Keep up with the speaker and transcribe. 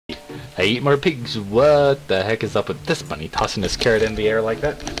I eat more pigs. What the heck is up with this bunny tossing his carrot in the air like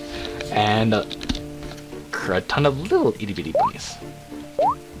that? And a ton of little itty bitty bunnies.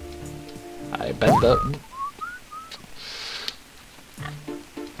 I bet the...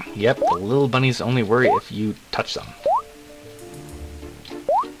 Yep, the little bunnies only worry if you touch them.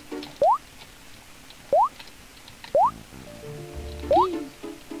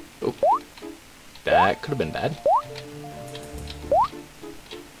 Oh, that could have been bad.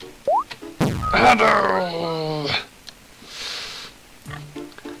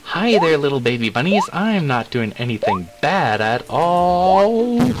 Hi there, little baby bunnies. I'm not doing anything bad at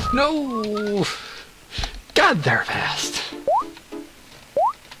all. No! God, they're fast.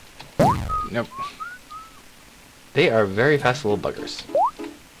 Nope. They are very fast little buggers.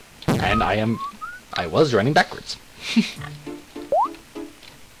 And I was running backwards.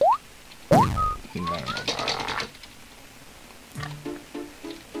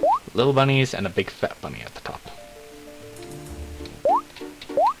 Little bunnies and a big fat bunny at the top.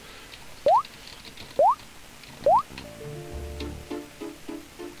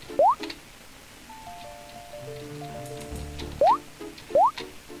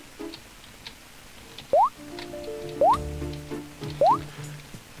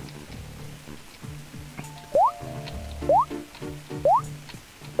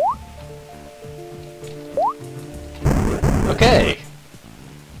 Okay.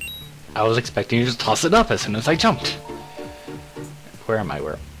 I was expecting you to toss it up as soon as I jumped. Where am I?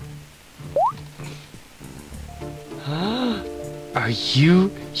 Where? Are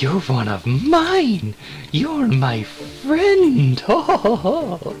you? You're one of mine. You're my friend.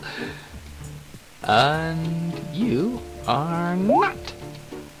 Oh. And you are not.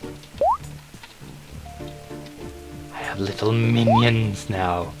 I have little minions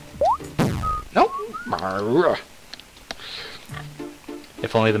now. Nope.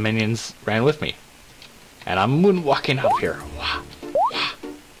 If only the minions ran with me. And I'm moonwalking out of here. Wah, wah.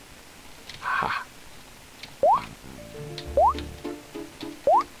 Ha.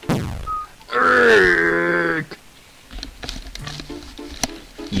 Urgh.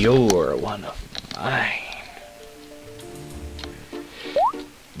 You're one of mine.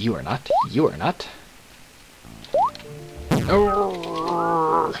 You are not. You are not.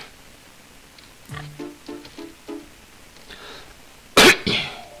 Urgh.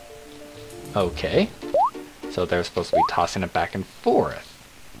 Okay, so they're supposed to be tossing it back and forth.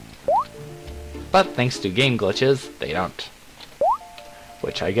 But thanks to game glitches, they don't.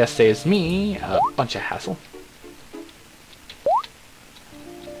 Which I guess saves me a bunch of hassle.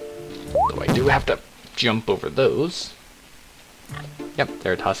 Though I do have to jump over those. Yep,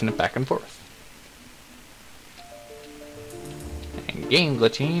 they're tossing it back and forth. And game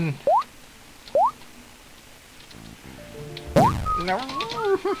glitching. No.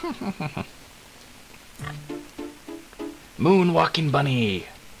 Moonwalking bunny.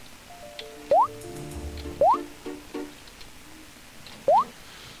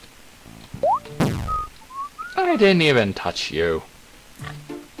 I didn't even touch you.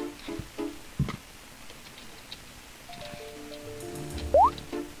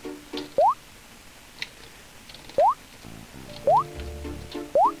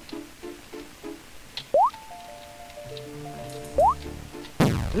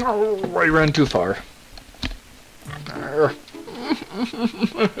 Oh, I ran too far.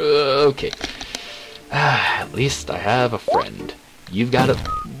 Okay. At least I have a friend. You've got a...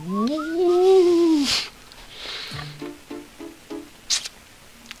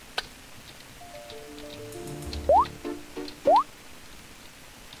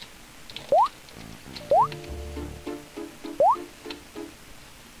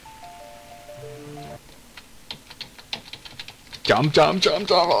 Jump, jump, jump,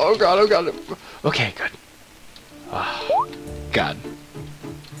 jump. Oh god, oh god. Okay, good. Oh, god.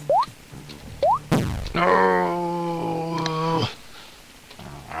 No.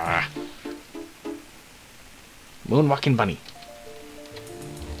 Moonwalking bunny.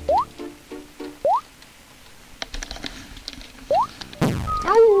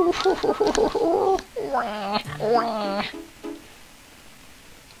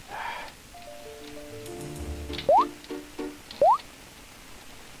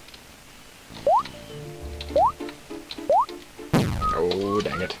 Oh,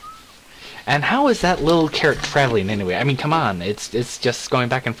 dang it. And how is that little carrot traveling anyway? I mean, come on, it's just going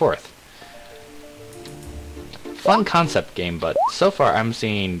back and forth. Fun concept game, but so far I'm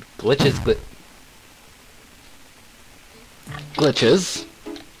seeing glitches, glitches,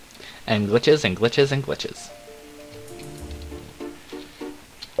 and glitches, and glitches, and glitches.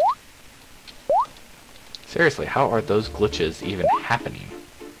 Seriously, how are those glitches even happening?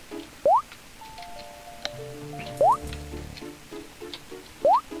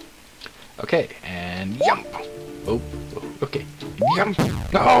 Okay, and yump! Oh, okay. Yump!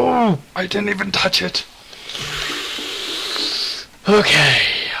 No! I didn't even touch it! Okay.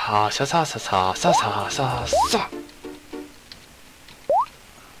 Sa sa sa sa sa sa sa sa.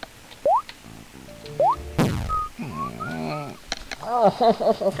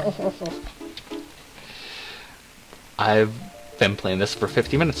 I've been playing this for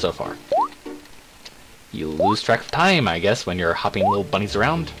 50 minutes so far. You lose track of time, I guess, when you're hopping little bunnies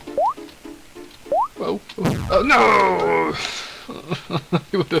around. Whoa. Oh, no!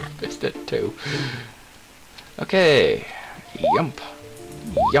 You would have missed it, too. Okay. Yump.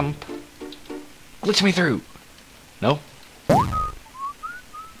 Yump. Glitch me through! No?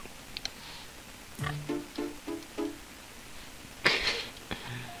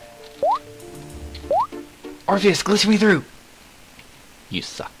 Orpheus, glitch me through! You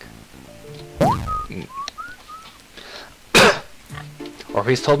suck.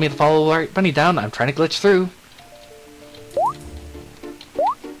 Orpheus told me to follow the right bunny down. I'm trying to glitch through.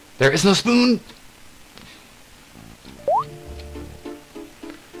 There is no spoon!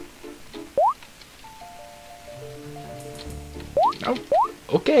 Oh,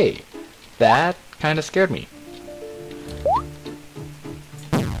 okay. That kind of scared me.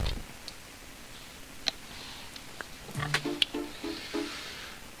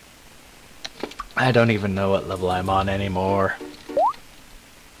 I don't even know what level I'm on anymore.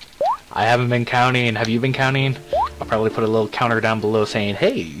 I haven't been counting. Have you been counting? I'll probably put a little counter down below saying,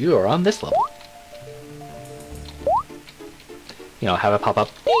 hey, you are on this level. You know, have it pop up.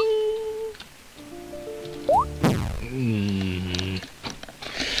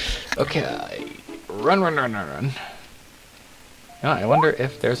 Okay. Run. You know, I wonder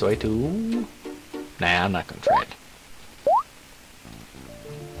if there's a way to... Nah, I'm not gonna try it.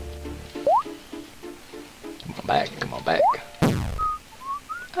 Come on back.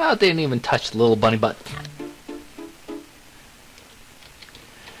 Oh, didn't even touch the little bunny butt.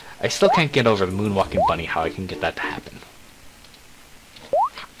 I still can't get over the moonwalking bunny, how I can get that to happen.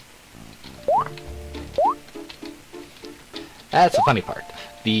 That's the funny part.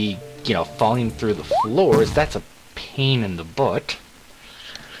 The, you know, falling through the floors, that's a pain in the butt.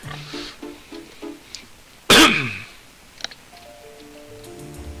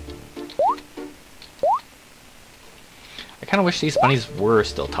 I kind of wish these bunnies were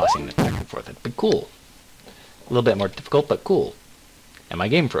still tossing it back and forth. It'd be cool. A little bit more difficult, but cool. And my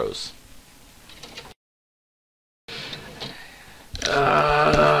game froze. You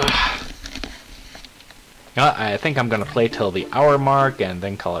know, I think I'm going to play till the hour mark and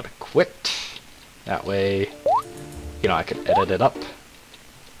then call it a quit. That way, you know, I could edit it up,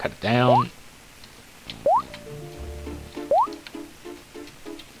 cut it down.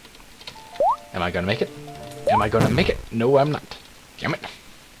 Am I going to make it? Am I going to make it? No, I'm not. Damn it.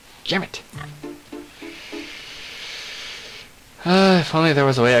 Damn it. If only there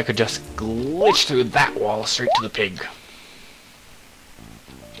was a way I could just glitch through that wall straight to the pig.